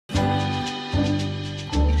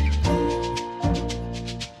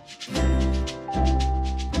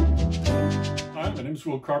name's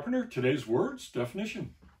Will Carpenter. Today's words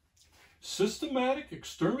definition. Systematic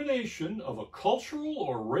extermination of a cultural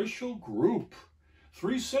or racial group.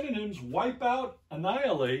 3 synonyms: wipe out,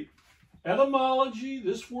 annihilate. Etymology,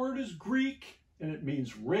 this word is Greek and it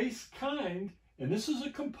means race, kind, and this is a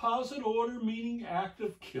composite order meaning act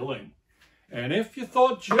of killing. And if you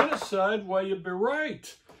thought genocide, well, you'd be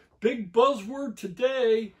right. Big buzzword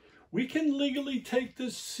today. We can legally take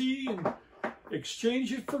this C and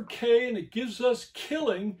exchange it for K, and it gives us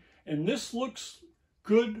killing, and this looks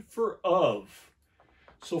good for of.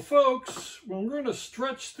 So folks, we're going to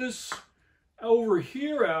stretch this over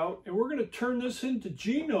here out, and we're going to turn this into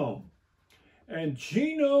genome. And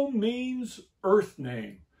genome means earth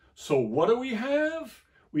name. So what do we have?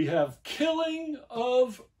 We have killing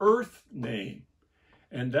of earth name.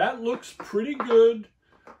 And that looks pretty good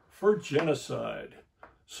for genocide.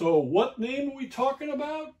 So what name are we talking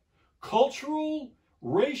about? Cultural,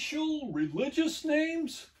 racial, religious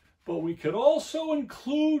names, but we could also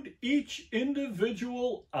include each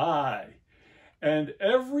individual I. And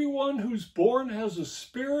everyone who's born has a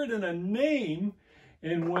spirit and a name,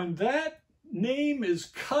 and when that name is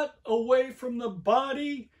cut away from the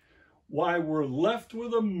body, why, we're left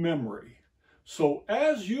with a memory. So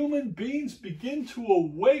as human beings begin to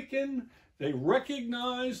awaken, they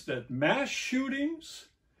recognize that mass shootings,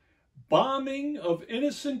 bombing of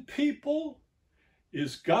innocent people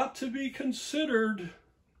is got to be considered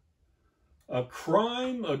a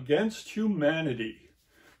crime against humanity.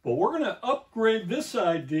 But we're going to upgrade this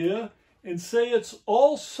idea and say it's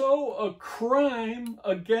also a crime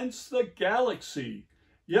against the galaxy.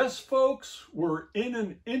 Yes, folks, we're in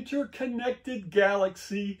an interconnected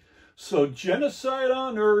galaxy, so genocide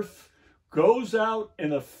on Earth goes out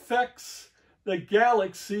and affects the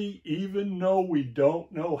galaxy, even though we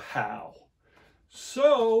don't know how.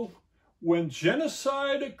 So, when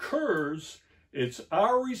genocide occurs, it's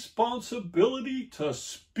our responsibility to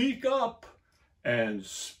speak up and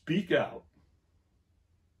speak out.